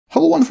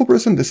Hello wonderful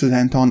person, this is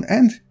Anton,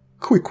 and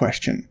quick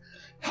question.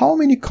 How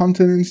many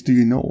continents do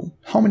you know?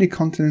 How many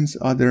continents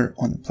are there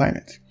on the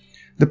planet?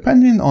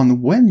 Depending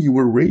on when you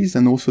were raised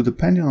and also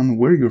depending on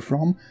where you're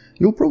from,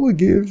 you'll probably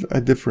give a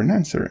different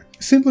answer.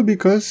 Simply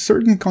because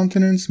certain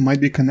continents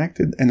might be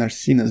connected and are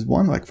seen as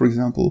one, like for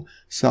example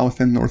South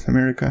and North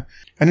America,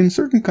 and in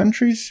certain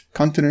countries,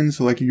 continents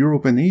like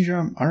Europe and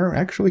Asia are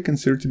actually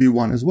considered to be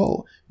one as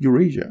well,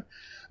 Eurasia.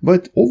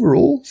 But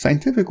overall,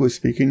 scientifically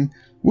speaking,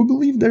 we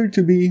believe there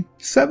to be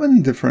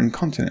 7 different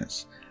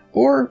continents,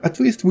 or at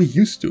least we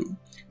used to.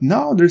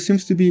 Now there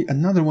seems to be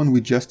another one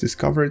we just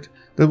discovered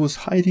that was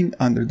hiding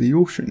under the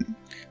ocean.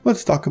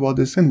 Let's talk about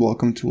this and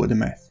welcome to What the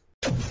Math.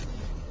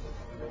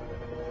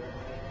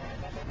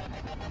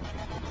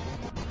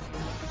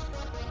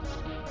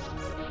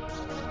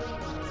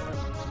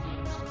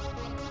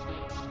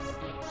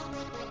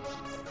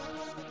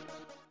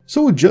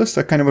 So just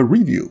a kind of a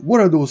review, what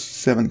are those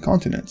 7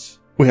 continents?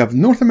 We have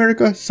North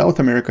America, South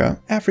America,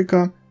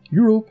 Africa,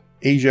 Europe,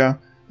 Asia,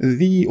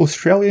 the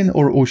Australian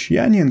or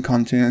Oceanian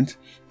continent,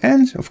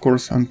 and of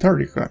course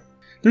Antarctica.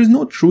 There is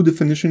no true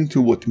definition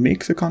to what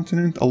makes a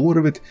continent. A lot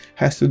of it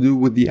has to do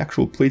with the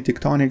actual plate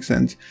tectonics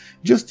and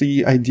just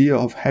the idea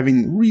of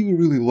having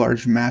really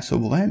large mass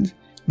of land.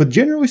 But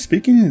generally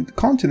speaking,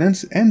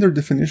 continents and their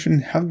definition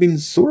have been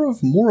sort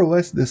of more or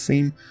less the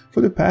same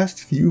for the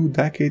past few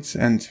decades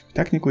and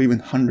technically even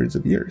hundreds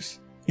of years.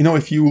 You know,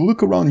 if you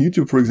look around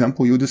YouTube, for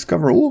example, you'll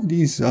discover all of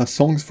these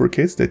songs for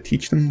kids that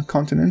teach them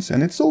continents,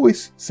 and it's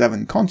always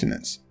 7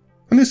 continents.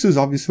 And this is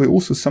obviously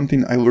also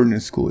something I learned in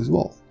school as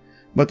well.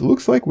 But it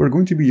looks like we're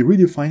going to be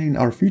redefining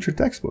our future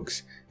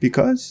textbooks,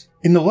 because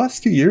in the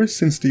last few years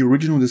since the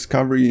original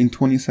discovery in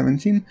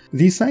 2017,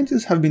 these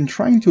scientists have been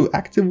trying to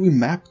actively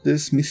map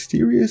this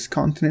mysterious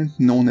continent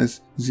known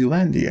as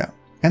Zealandia.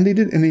 And they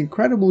did an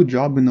incredible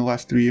job in the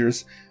last 3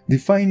 years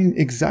defining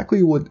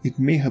exactly what it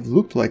may have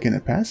looked like in the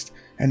past,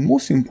 and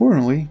most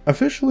importantly,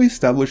 officially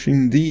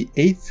establishing the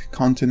 8th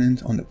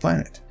continent on the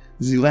planet,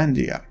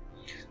 Zealandia.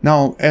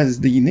 Now, as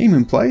the name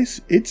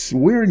implies, it's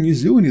where New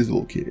Zealand is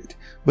located,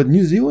 but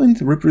New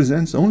Zealand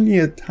represents only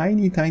a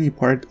tiny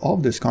part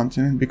of this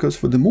continent because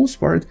for the most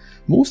part,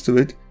 most of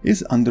it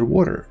is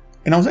underwater.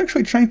 And I was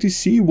actually trying to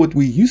see what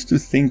we used to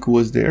think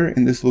was there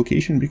in this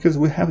location because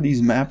we have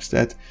these maps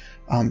that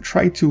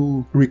try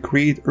to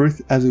recreate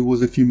Earth as it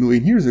was a few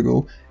million years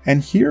ago,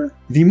 and here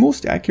the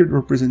most accurate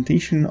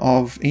representation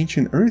of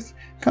ancient Earth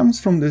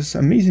comes from this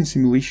amazing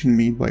simulation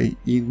made by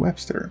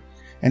Webster.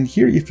 And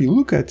here, if you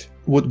look at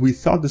what we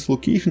thought this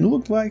location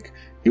looked like,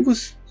 it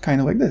was kind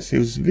of like this. It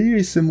was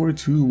very similar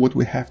to what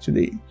we have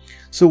today.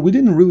 So we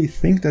didn't really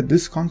think that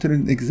this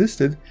continent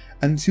existed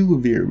until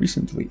very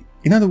recently.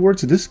 In other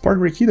words, this part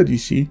right here that you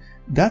see,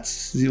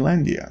 that's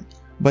Zealandia.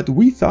 But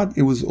we thought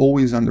it was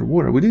always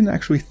underwater. We didn't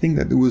actually think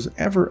that it was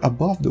ever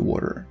above the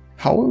water.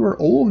 However,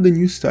 all of the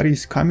new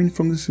studies coming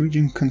from this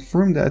region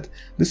confirm that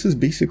this is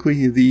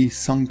basically the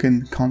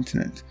sunken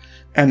continent.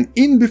 And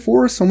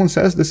before someone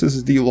says this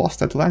is the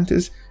Lost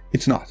Atlantis,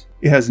 it's not.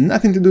 It has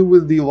nothing to do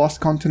with the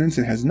lost continents,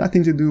 it has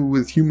nothing to do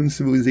with human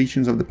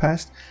civilizations of the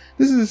past.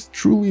 This is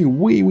truly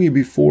way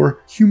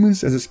before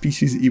humans as a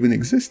species even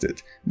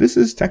existed. This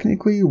is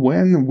technically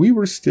when we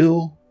were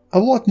still a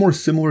lot more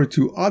similar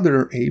to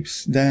other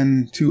apes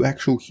than to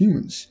actual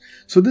humans.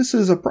 So this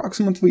is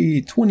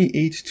approximately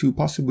 28 to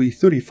possibly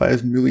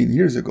 35 million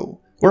years ago,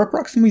 or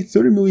approximately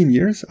 30 million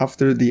years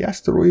after the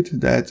asteroid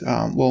that,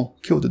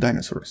 killed the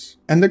dinosaurs.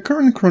 And the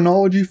current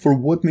chronology for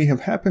what may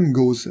have happened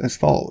goes as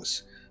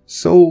follows.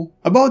 So,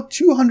 about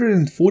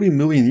 240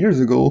 million years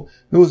ago,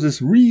 there was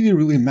this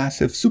really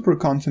massive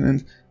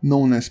supercontinent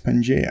known as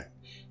Pangaea.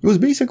 It was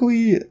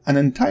basically an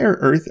entire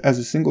Earth as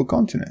a single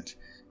continent.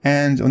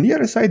 And on the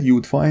other side you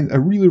would find a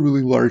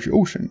really large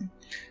ocean.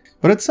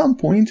 But at some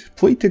point,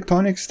 plate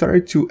tectonics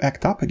started to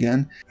act up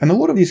again, and a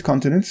lot of these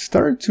continents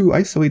started to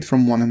isolate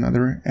from one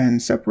another and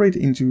separate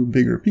into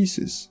bigger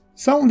pieces.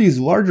 Some of these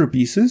larger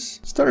pieces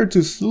started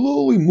to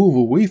slowly move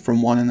away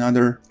from one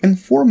another and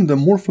form the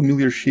more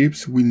familiar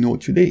shapes we know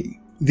today.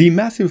 The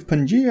massive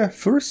Pangaea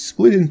first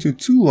split into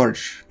 2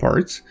 large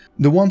parts.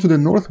 The one to the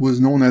north was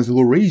known as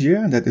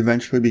Laurasia, that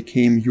eventually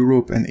became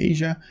Europe and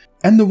Asia,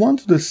 and the one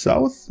to the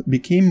south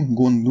became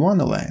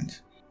Gondwana land.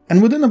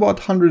 And within about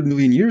 100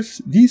 million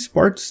years, these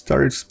parts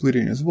started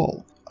splitting as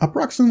well.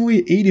 Approximately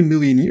 80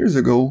 million years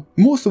ago,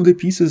 most of the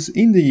pieces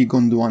in the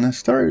Gondwana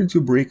started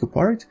to break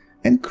apart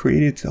and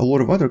created a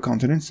lot of other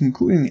continents,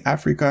 including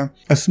Africa,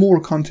 a smaller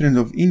continent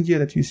of India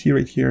that you see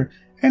right here,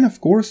 and of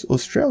course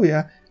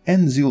Australia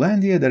and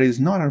Zealandia that is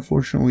not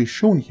unfortunately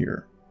shown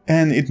here.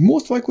 And it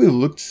most likely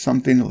looked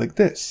something like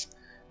this.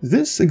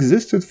 This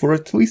existed for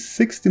at least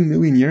 60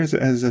 million years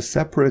as a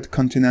separate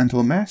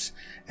continental mass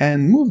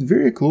and moved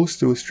very close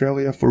to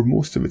Australia for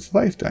most of its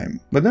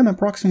lifetime. But then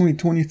approximately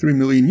 23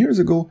 million years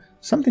ago,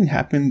 something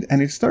happened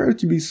and it started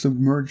to be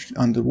submerged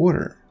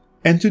underwater.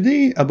 And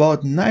today,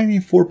 about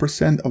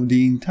 94% of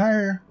the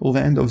entire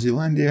land of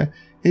Zealandia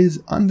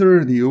is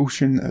under the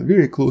ocean,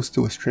 very close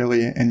to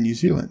Australia and New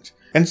Zealand.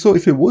 And so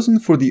if it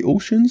wasn't for the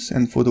oceans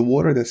and for the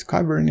water that's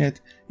covering it,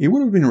 it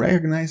would have been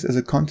recognized as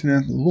a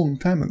continent a long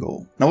time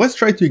ago. Now let's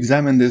try to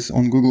examine this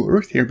on Google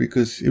Earth here,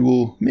 because it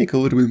will make a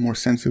little bit more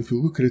sense if we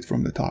look at it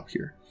from the top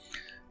here.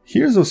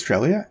 Here's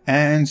Australia,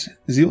 and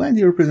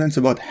Zealandia represents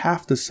about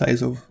half the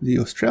size of the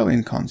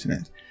Australian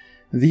continent.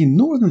 The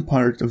northern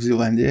part of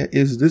Zealandia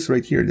is this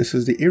right here. This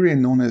is the area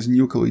known as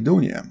New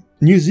Caledonia.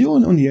 New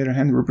Zealand, on the other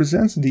hand,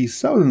 represents the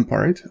southern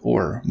part,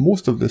 or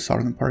most of the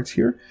southern parts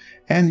here,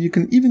 and you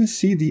can even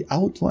see the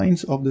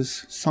outlines of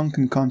this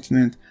sunken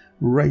continent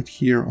right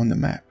here on the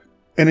map.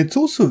 And it's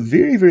also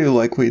very, very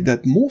likely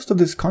that most of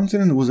this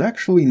continent was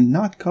actually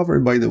not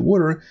covered by the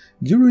water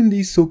during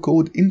the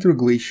so-called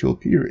interglacial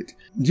period.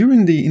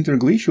 During the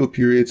interglacial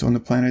periods on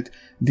the planet,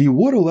 the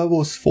water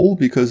levels fall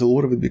because a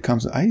lot of it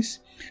becomes ice,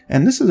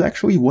 and this is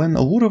actually when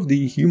a lot of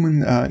the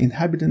human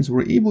inhabitants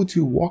were able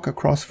to walk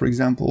across, for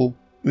example,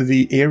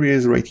 the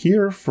areas right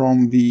here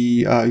from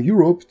the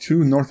Europe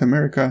to North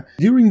America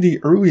during the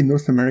early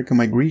North America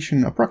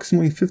migration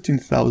approximately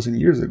 15,000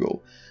 years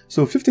ago.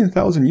 So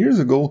 15,000 years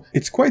ago,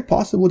 it's quite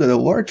possible that a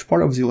large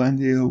part of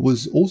Zealandia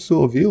was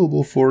also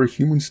available for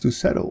humans to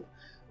settle,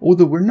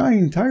 although we're not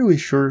entirely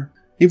sure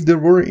if there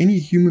were any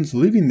humans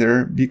living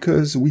there,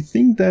 because we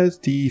think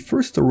that the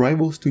first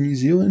arrivals to New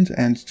Zealand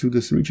and to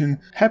this region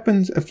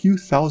happened a few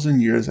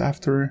thousand years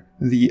after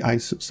the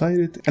ice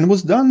subsided, and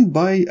was done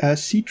by a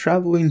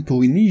sea-traveling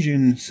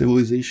Polynesian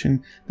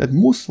civilization that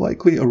most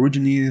likely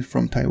originated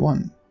from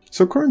Taiwan.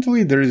 So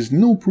currently there is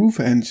no proof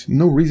and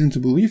no reason to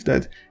believe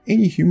that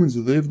any humans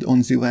lived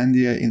on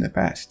Zealandia in the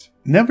past.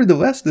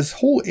 Nevertheless, this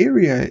whole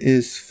area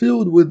is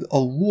filled with a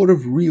lot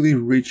of really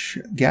rich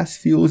gas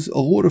fields, a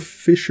lot of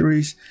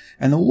fisheries,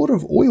 and a lot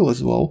of oil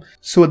as well.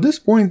 So at this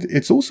point,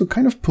 it's also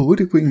kind of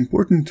politically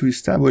important to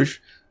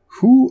establish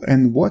who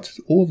and what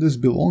all of this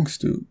belongs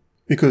to.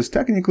 Because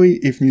technically,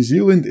 if New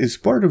Zealand is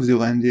part of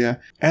Zealandia,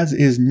 as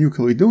is New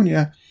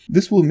Caledonia,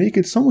 this will make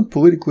it somewhat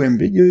politically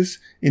ambiguous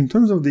in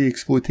terms of the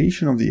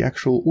exploitation of the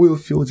actual oil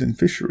fields and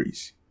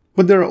fisheries.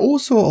 But there are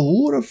also a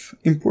lot of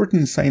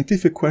important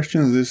scientific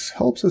questions this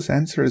helps us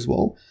answer as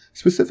well,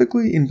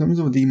 specifically in terms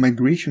of the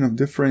migration of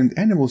different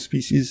animal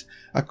species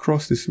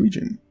across this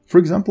region. For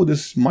example,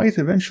 this might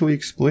eventually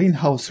explain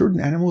how certain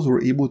animals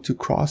were able to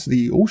cross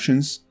the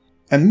oceans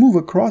and move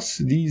across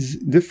these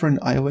different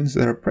islands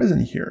that are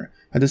present here.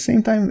 At the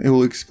same time, it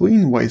will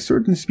explain why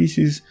certain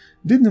species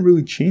didn't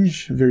really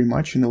change very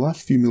much in the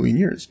last few million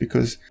years,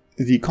 because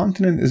the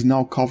continent is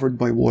now covered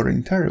by water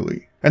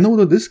entirely. And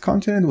although this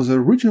continent was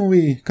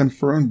originally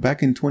confirmed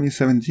back in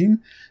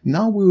 2017,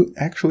 now we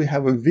actually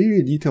have a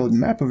very detailed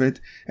map of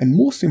it, and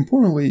most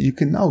importantly, you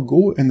can now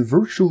go and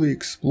virtually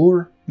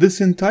explore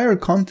this entire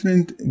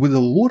continent with a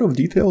lot of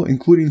detail,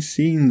 including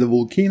seeing the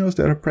volcanoes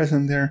that are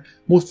present there,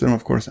 most of them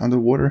of course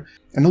underwater,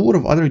 and a lot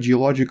of other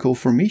geological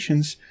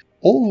formations,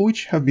 all of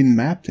which have been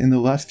mapped in the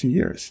last few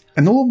years.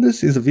 And all of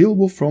this is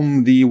available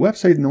from the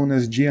website known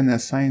as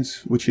GNS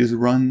Science, which is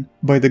run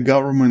by the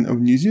government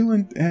of New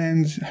Zealand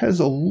and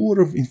has a lot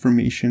of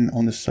information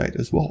on the site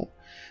as well.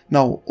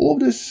 Now, all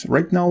of this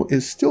right now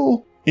is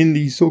still in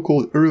the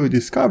so-called early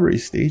discovery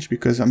stage,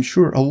 because I'm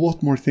sure a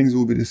lot more things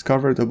will be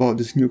discovered about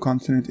this new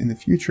continent in the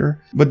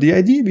future. But the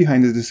idea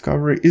behind this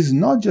discovery is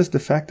not just the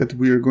fact that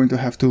we are going to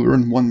have to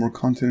learn one more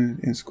continent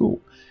in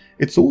school.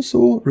 It's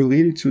also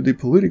related to the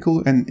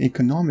political and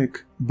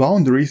economic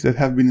boundaries that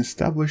have been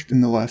established in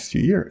the last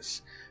few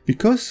years.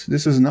 Because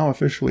this is now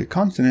officially a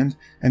continent,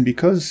 and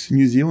because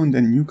New Zealand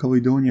and New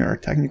Caledonia are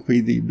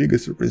technically the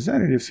biggest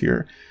representatives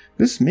here,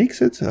 this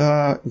makes it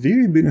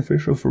very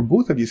beneficial for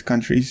both of these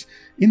countries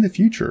in the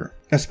future,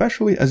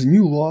 especially as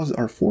new laws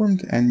are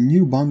formed and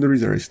new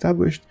boundaries are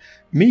established,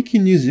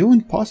 making New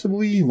Zealand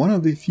possibly one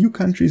of the few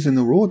countries in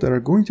the world that are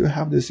going to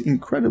have this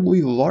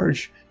incredibly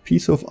large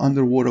piece of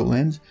underwater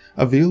land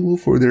available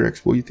for their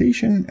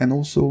exploitation and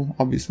also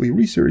obviously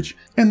research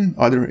and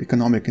other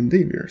economic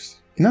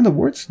endeavors. In other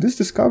words, this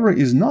discovery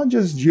is not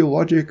just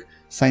geologic,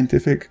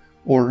 scientific,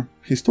 or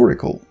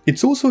historical.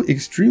 It's also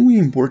extremely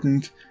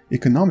important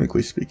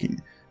economically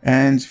speaking,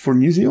 and for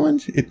New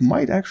Zealand it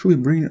might actually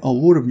bring a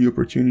lot of new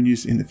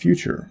opportunities in the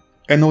future.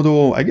 And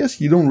although I guess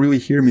you don't really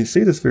hear me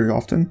say this very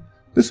often,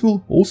 this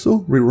will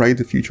also rewrite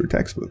the future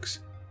textbooks.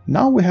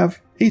 Now we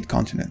have 8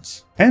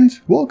 continents. And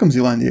welcome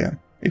Zealandia!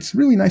 It's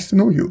really nice to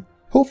know you.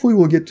 Hopefully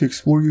we'll get to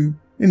explore you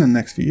in the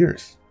next few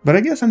years. But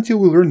I guess until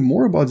we learn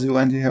more about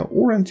Zealandia,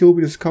 or until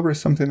we discover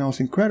something else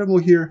incredible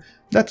here,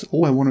 that's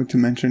all I wanted to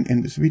mention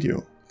in this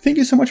video. Thank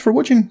you so much for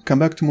watching, come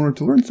back tomorrow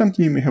to learn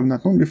something you may have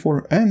not known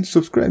before, and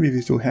subscribe if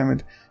you still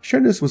haven't, share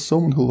this with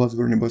someone who loves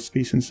learning about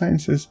space and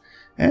sciences,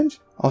 and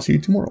I'll see you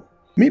tomorrow.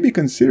 Maybe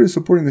consider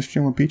supporting this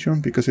channel on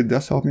Patreon, because it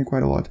does help me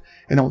quite a lot,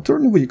 and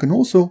alternatively you can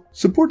also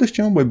support this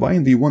channel by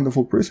buying the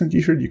Wonderful Person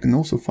t-shirt you can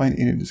also find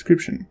in the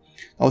description.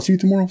 I'll see you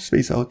tomorrow,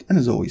 space out, and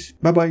as always,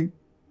 bye bye!